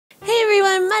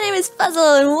name is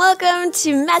Puzzle, and welcome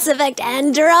to Mass Effect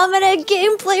Andromeda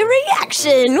gameplay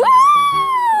reaction! Woo!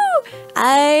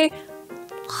 I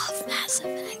love Mass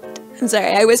Effect. I'm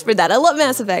sorry, I whispered that. I love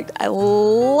Mass Effect. I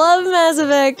love Mass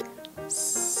Effect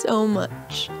so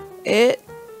much. It,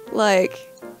 like,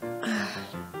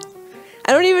 I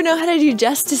don't even know how to do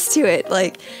justice to it.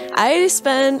 Like, I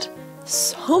spent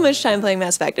so much time playing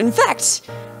Mass Effect. In fact,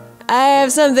 I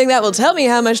have something that will tell me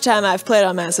how much time I've played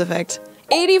on Mass Effect.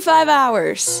 85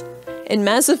 hours in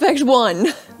Mass Effect 1.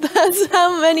 That's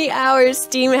how many hours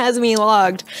Steam has me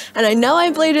logged. And I know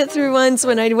I played it through once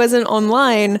when I wasn't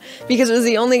online because it was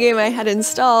the only game I had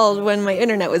installed when my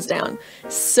internet was down.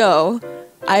 So,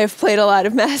 I have played a lot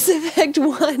of Mass Effect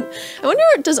 1. I wonder,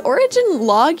 does Origin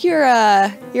log your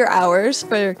hours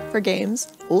for games?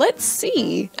 Let's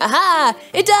see. Aha!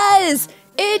 It does!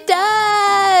 It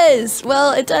does!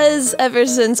 Well, it does ever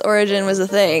since Origin was a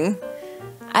thing.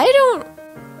 I don't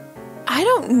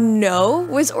know.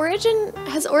 Has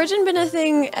Origin been a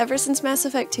thing ever since Mass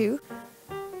Effect 2?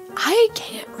 I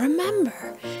can't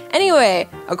remember. Anyway,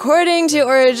 according to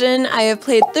Origin, I have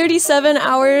played 37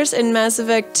 hours in Mass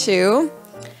Effect 2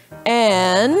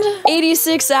 and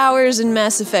 86 hours in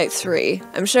Mass Effect 3.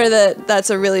 I'm sure that that's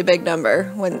a really big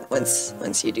number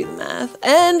once you do the math.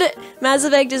 And Mass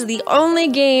Effect is the only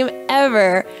game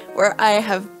ever where I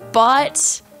have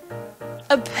bought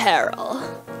apparel.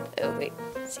 Oh wait,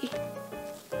 let's see.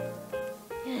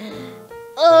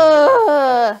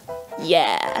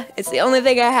 Yeah, it's the only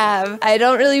thing I have. I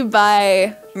don't really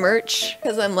buy merch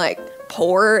because I'm like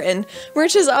poor and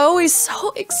merch is always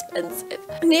so expensive.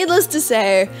 Needless to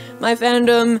say, my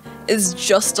fandom is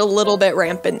just a little bit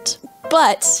rampant,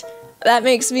 but that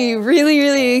makes me really,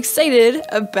 really excited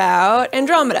about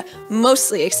Andromeda.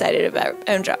 Mostly excited about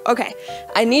Andromeda. Okay,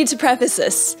 I need to preface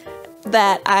this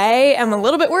that I am a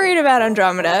little bit worried about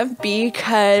Andromeda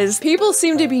because people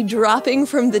seem to be dropping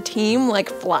from the team like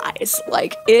flies.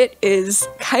 Like, it is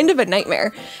kind of a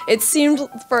nightmare. It seemed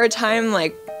for a time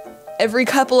like every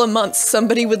couple of months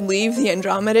somebody would leave the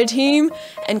Andromeda team,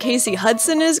 and Casey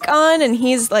Hudson is gone, and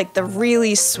he's like the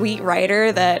really sweet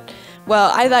writer that,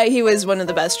 well, I thought he was one of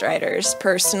the best writers,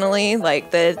 personally. Like,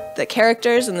 the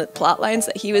characters and the plot lines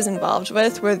that he was involved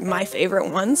with were my favorite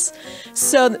ones.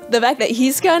 So the fact that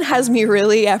he's gone has me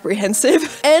really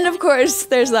apprehensive. And of course,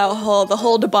 there's the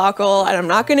whole debacle, and I'm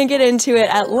not gonna get into it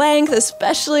at length,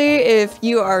 especially if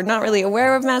you are not really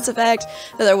aware of Mass Effect,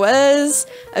 that there was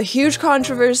a huge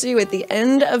controversy with the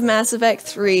end of Mass Effect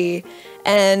 3,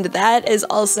 and that is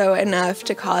also enough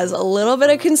to cause a little bit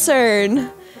of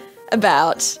concern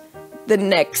about the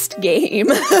next game.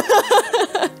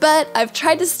 But I've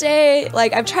tried to stay,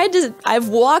 like, I've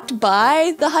walked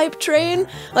by the hype train.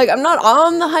 Like, I'm not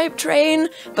on the hype train,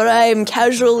 but I'm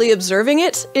casually observing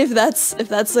it, if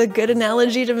that's a good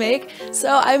analogy to make.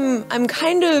 So I'm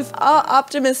kind of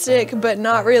optimistic, but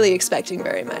not really expecting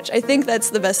very much. I think that's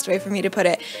the best way for me to put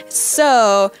it.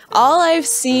 So, all I've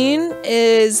seen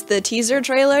is the teaser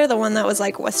trailer, the one that was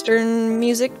like Western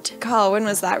music. When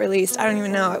was that released? I don't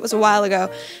even know. It was a while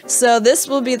ago. So this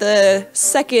will be the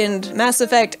second Mass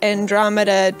Effect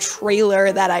Andromeda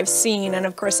trailer that I've seen, and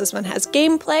of course this one has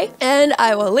gameplay, and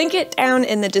I will link it down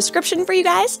in the description for you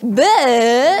guys.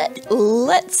 But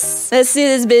let's see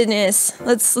this business.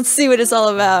 Let's see what it's all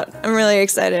about. I'm really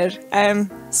excited.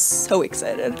 I'm so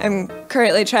excited. I'm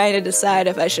currently trying to decide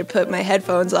if I should put my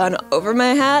headphones on over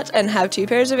my hat and have 2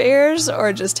 pairs of ears,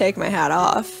 or just take my hat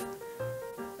off.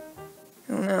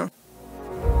 I don't know.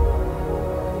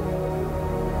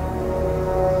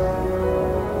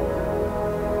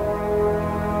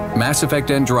 Mass Effect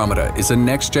Andromeda is the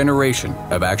next generation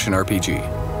of action RPG.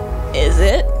 Is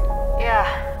it? Yeah.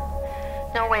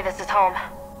 No way this is home.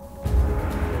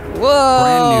 Whoa!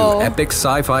 Brand new epic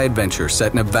sci-fi adventure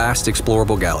set in a vast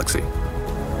explorable galaxy.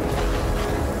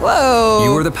 Whoa!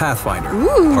 You are the Pathfinder,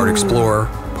 part explorer,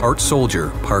 part soldier,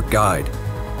 part guide.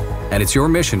 And it's your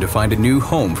mission to find a new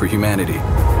home for humanity.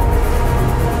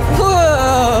 Whoa!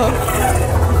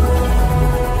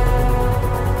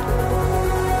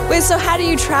 Wait, so how do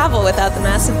you travel without the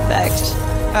Mass Effect?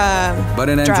 But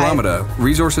in Andromeda,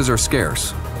 resources are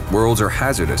scarce, worlds are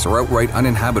hazardous or outright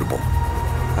uninhabitable.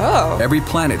 Oh. Every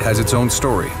planet has its own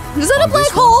story. Is that On a black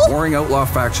this one, hole? warring outlaw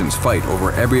factions fight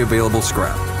over every available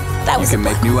scrap. That was you can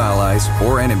make new allies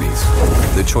or enemies.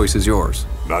 The choice is yours.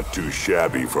 Not too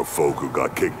shabby for folk who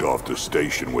got kicked off the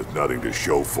station with nothing to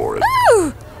show for it.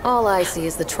 Ooh! All I see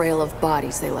is the trail of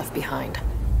bodies they left behind.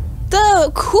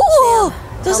 Cool!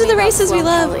 Sam, Those tell are the me about races we Sloan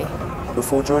love. Kelly.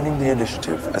 Before joining the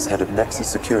initiative as head of Nexus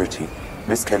Security,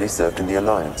 Miss Kelly served in the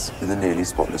Alliance with a nearly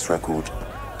spotless record.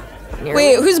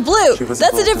 Wait, who's blue? She was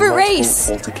That's a involved in different multiple race.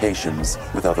 altercations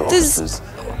with other officers.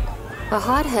 A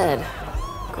hothead.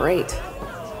 Great.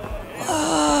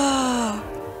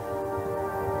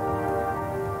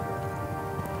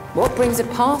 What brings a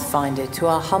Pathfinder to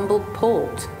our humble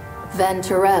port? Van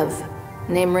Terev.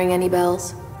 Name ring any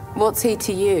bells? What's he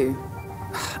to you?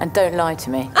 And don't lie to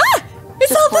me. Ah!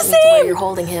 It's all the Point me to where same! you're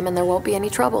holding him and there won't be any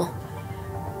trouble.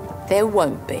 There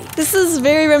won't be. This is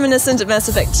very reminiscent of Mass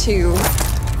Effect 2.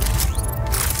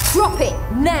 Drop it!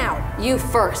 Now! You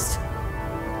first.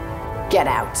 Get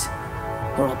out,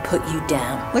 or I'll put you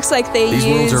down. Looks like they These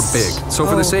used... worlds are big, so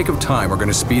for the sake of time, we're going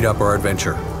to speed up our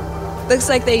adventure. Looks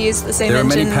like they used the same There are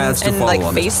many engine paths to and follow like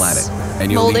on this face planet,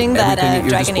 and you'll molding need that everything at your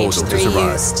Dragon Age disposal to 3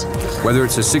 survive. used. Whether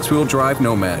it's a 6-wheel drive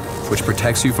Nomad, which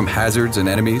protects you from hazards and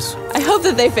enemies, I hope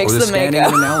that they or fix the the scanning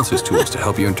and Mako. analysis tools to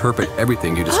help you interpret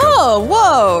everything you discover. Oh,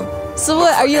 whoa! So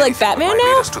what, are you like Batman Might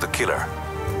now? lead us to the killer.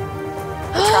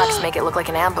 The tracks make it look like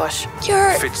an ambush.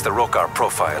 You're... Fits the Rokar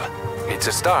profile. It's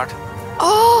a start.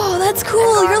 Oh, that's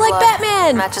cool! And You're like Guard blood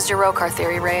Batman! Matches your Rokar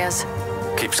theory, Reyes.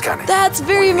 Keep scanning. That's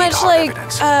very We need much hard like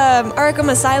evidence. Arkham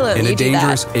Asylum. In You a do that.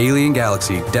 dangerous alien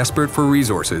galaxy desperate for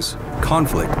resources,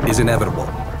 conflict is inevitable.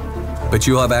 But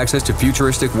you'll have access to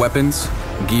futuristic weapons,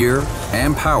 gear,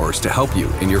 and powers to help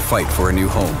you in your fight for a new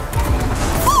home.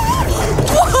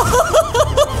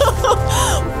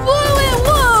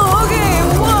 Whoa, okay,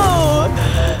 whoa!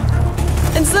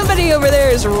 And somebody over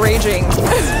there is raging.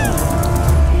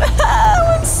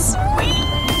 That was sweet!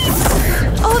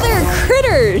 Oh, they're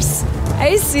critters!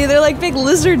 I see, they're like big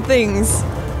lizard things.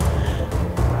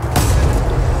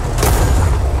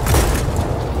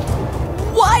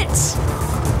 What?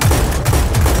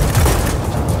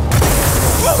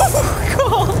 Oh,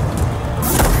 God.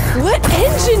 What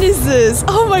engine is this?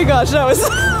 Oh my gosh, that was so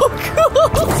cool!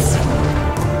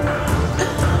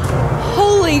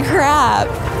 Holy crap!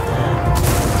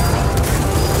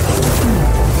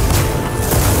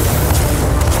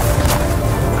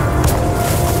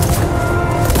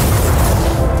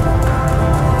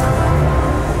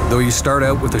 Though you start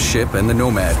out with a ship and the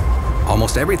Nomad,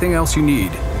 almost everything else you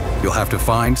need, you'll have to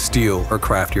find, steal, or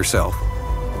craft yourself.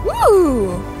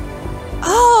 Woo!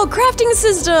 Oh, crafting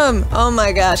system! Oh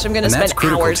my gosh, I'm gonna And that's spend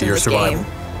critical hours to in your this survival.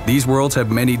 game. These worlds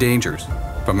have many dangers,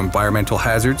 from environmental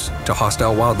hazards to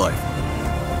hostile wildlife.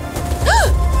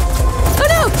 Oh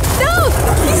no! No!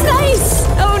 He's nice!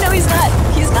 Oh no, he's not.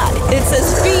 He's not. It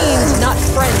says fiend, not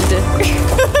friend.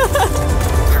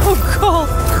 Oh god.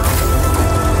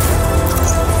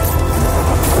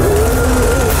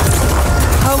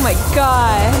 Oh my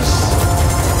gosh.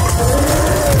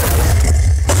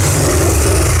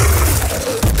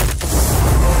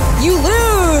 You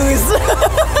lose!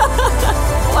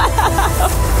 Wow.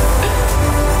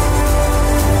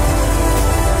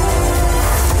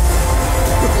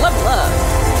 Level up.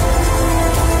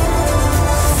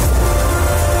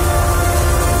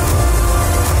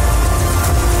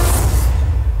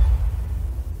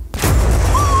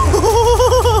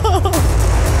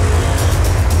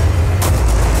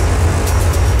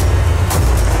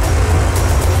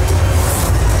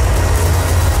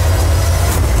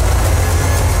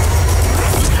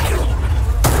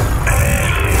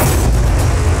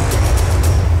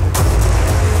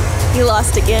 You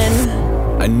lost again.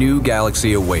 A new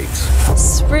galaxy awaits.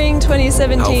 Spring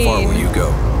 2017. How far will you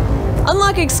go?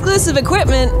 Unlock exclusive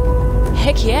equipment.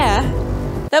 Heck yeah.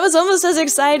 That was almost as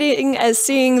exciting as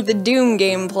seeing the Doom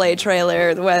gameplay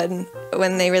trailer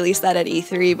when they released that at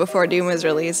E3 before Doom was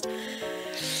released.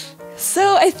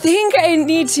 So I think I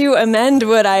need to amend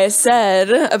what I said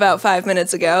about 5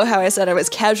 minutes ago, how I said I was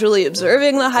casually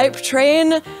observing the hype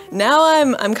train. Now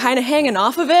I'm kind of hanging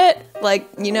off of it. Like,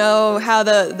 you know how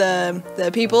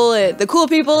the people, the cool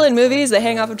people in movies, they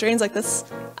hang off of trains like this?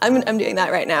 I'm doing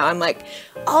that right now. I'm like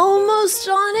almost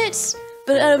on it,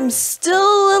 but I'm still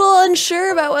a little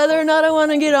unsure about whether or not I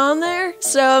want to get on there.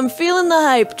 So I'm feeling the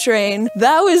hype train.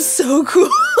 That was so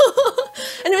cool.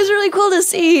 And it was really cool to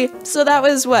see. So that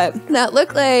was what? That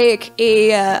looked like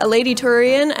a Lady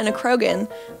Turian and a Krogan.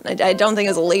 I don't think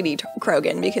it was a Lady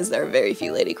Krogan because there are very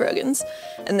few Lady Krogans.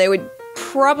 And they would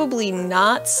probably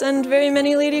not send very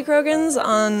many Lady Krogans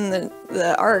on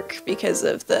the Ark because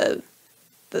of the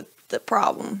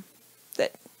problem.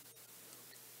 That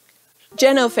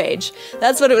genophage.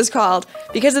 That's what it was called,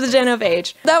 because of the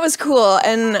genophage. That was cool,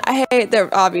 and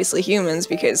they're obviously humans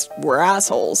because we're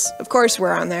assholes. Of course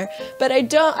we're on there. But I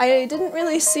didn't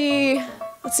really see,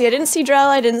 let's see, I didn't see Drell,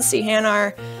 I didn't see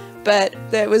Hanar, but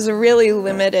it was a really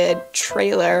limited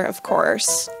trailer, of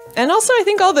course. And also I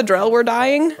think all the Drell were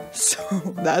dying, so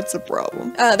that's a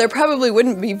problem. There probably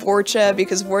wouldn't be Vorcha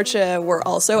because Vorcha were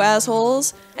also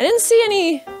assholes. I didn't see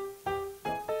any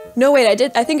No, wait,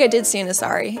 I think I did see an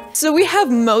Asari. So we have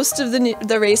most of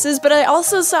the races, but I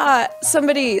also saw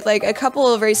somebody, like a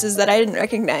couple of races that I didn't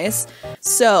recognize.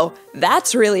 So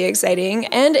that's really exciting.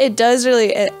 And it does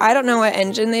really, I don't know what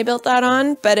engine they built that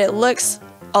on, but it looks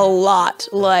a lot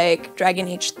like Dragon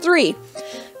Age 3,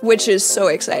 which is so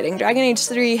exciting. Dragon Age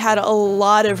 3 had a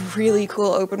lot of really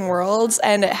cool open worlds,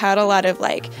 and it had a lot of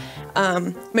like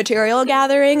material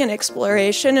gathering and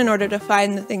exploration in order to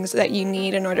find the things that you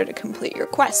need in order to complete your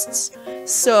quests.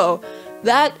 So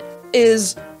that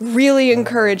is really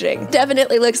encouraging.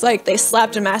 Definitely looks like they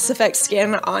slapped a Mass Effect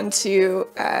skin onto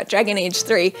Dragon Age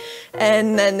 3,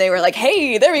 and then they were like,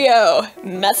 hey, there we go,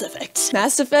 Mass Effect.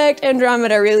 Mass Effect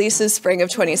Andromeda releases spring of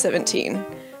 2017.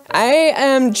 I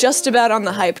am just about on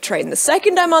the hype train. The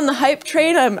second I'm on the hype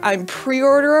train, I'm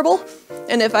pre-orderable,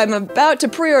 and if I'm about to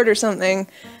pre-order something,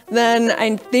 then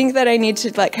I think that I need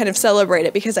to like kind of celebrate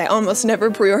it because I almost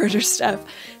never pre-order stuff.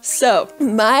 So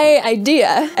my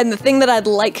idea, and the thing that I'd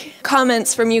like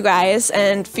comments from you guys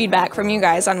and feedback from you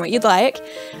guys on what you'd like,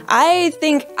 I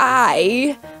think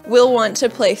I will want to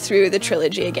play through the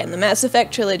trilogy again, the Mass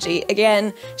Effect trilogy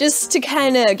again, just to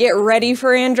kind of get ready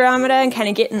for Andromeda and kind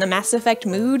of get in the Mass Effect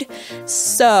mood.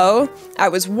 So I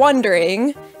was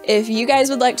wondering if you guys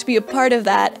would like to be a part of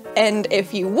that, and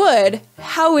if you would,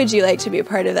 how would you like to be a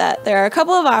part of that? There are a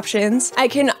couple of options. I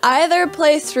can either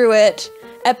play through it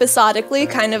episodically,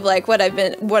 kind of like what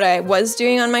I was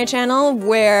doing on my channel,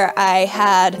 where I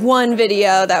had one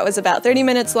video that was about 30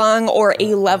 minutes long or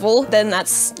a level, then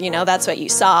that's, you know, that's what you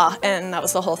saw, and that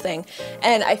was the whole thing.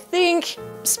 And I think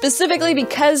specifically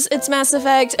because it's Mass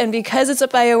Effect and because it's a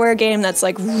BioWare game that's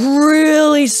like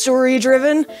really story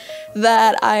driven,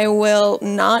 that I will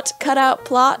not cut out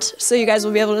plot, so you guys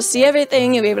will be able to see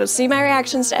everything, you'll be able to see my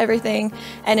reactions to everything,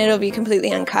 and it'll be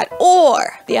completely uncut.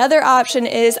 Or the other option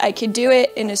is I could do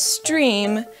it in a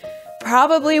stream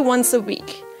probably once a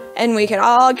week, and we can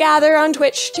all gather on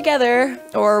Twitch together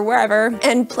or wherever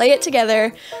and play it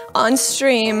together on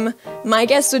stream. My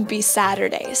guess would be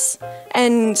Saturdays,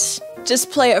 and just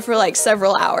play it for like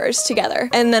several hours together,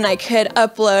 and then I could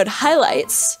upload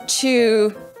highlights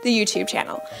to the YouTube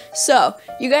channel. So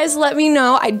you guys let me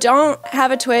know. I don't have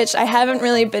a Twitch. I haven't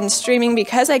really been streaming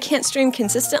because I can't stream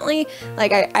consistently.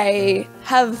 Like I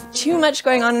have too much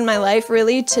going on in my life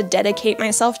really to dedicate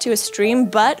myself to a stream,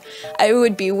 but I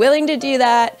would be willing to do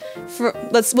that for,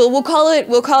 we'll call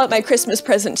it my Christmas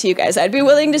present to you guys. I'd be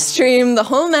willing to stream the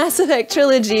whole Mass Effect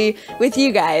trilogy with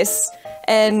you guys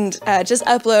and just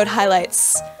upload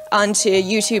highlights onto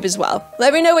YouTube as well.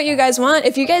 Let me know what you guys want.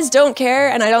 If you guys don't care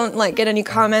and I don't like get any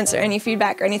comments or any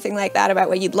feedback or anything like that about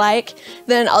what you'd like,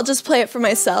 then I'll just play it for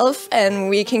myself and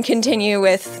we can continue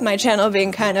with my channel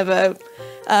being kind of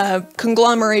a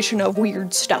conglomeration of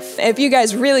weird stuff. If you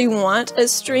guys really want a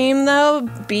stream though,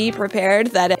 be prepared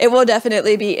that it will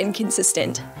definitely be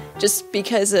inconsistent just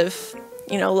because of,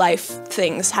 you know, life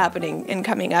things happening and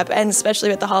coming up, and especially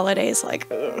with the holidays,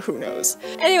 like, who knows.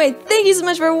 Anyway, thank you so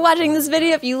much for watching this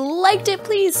video. If you liked it,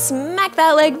 please smack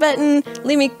that like button,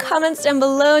 leave me comments down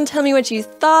below and tell me what you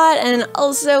thought, and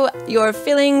also your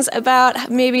feelings about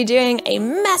maybe doing a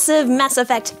massive Mass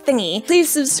Effect thingy. Please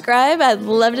subscribe, I'd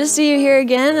love to see you here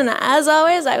again, and as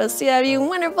always, I will see all of you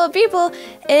wonderful people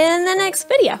in the next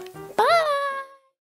video.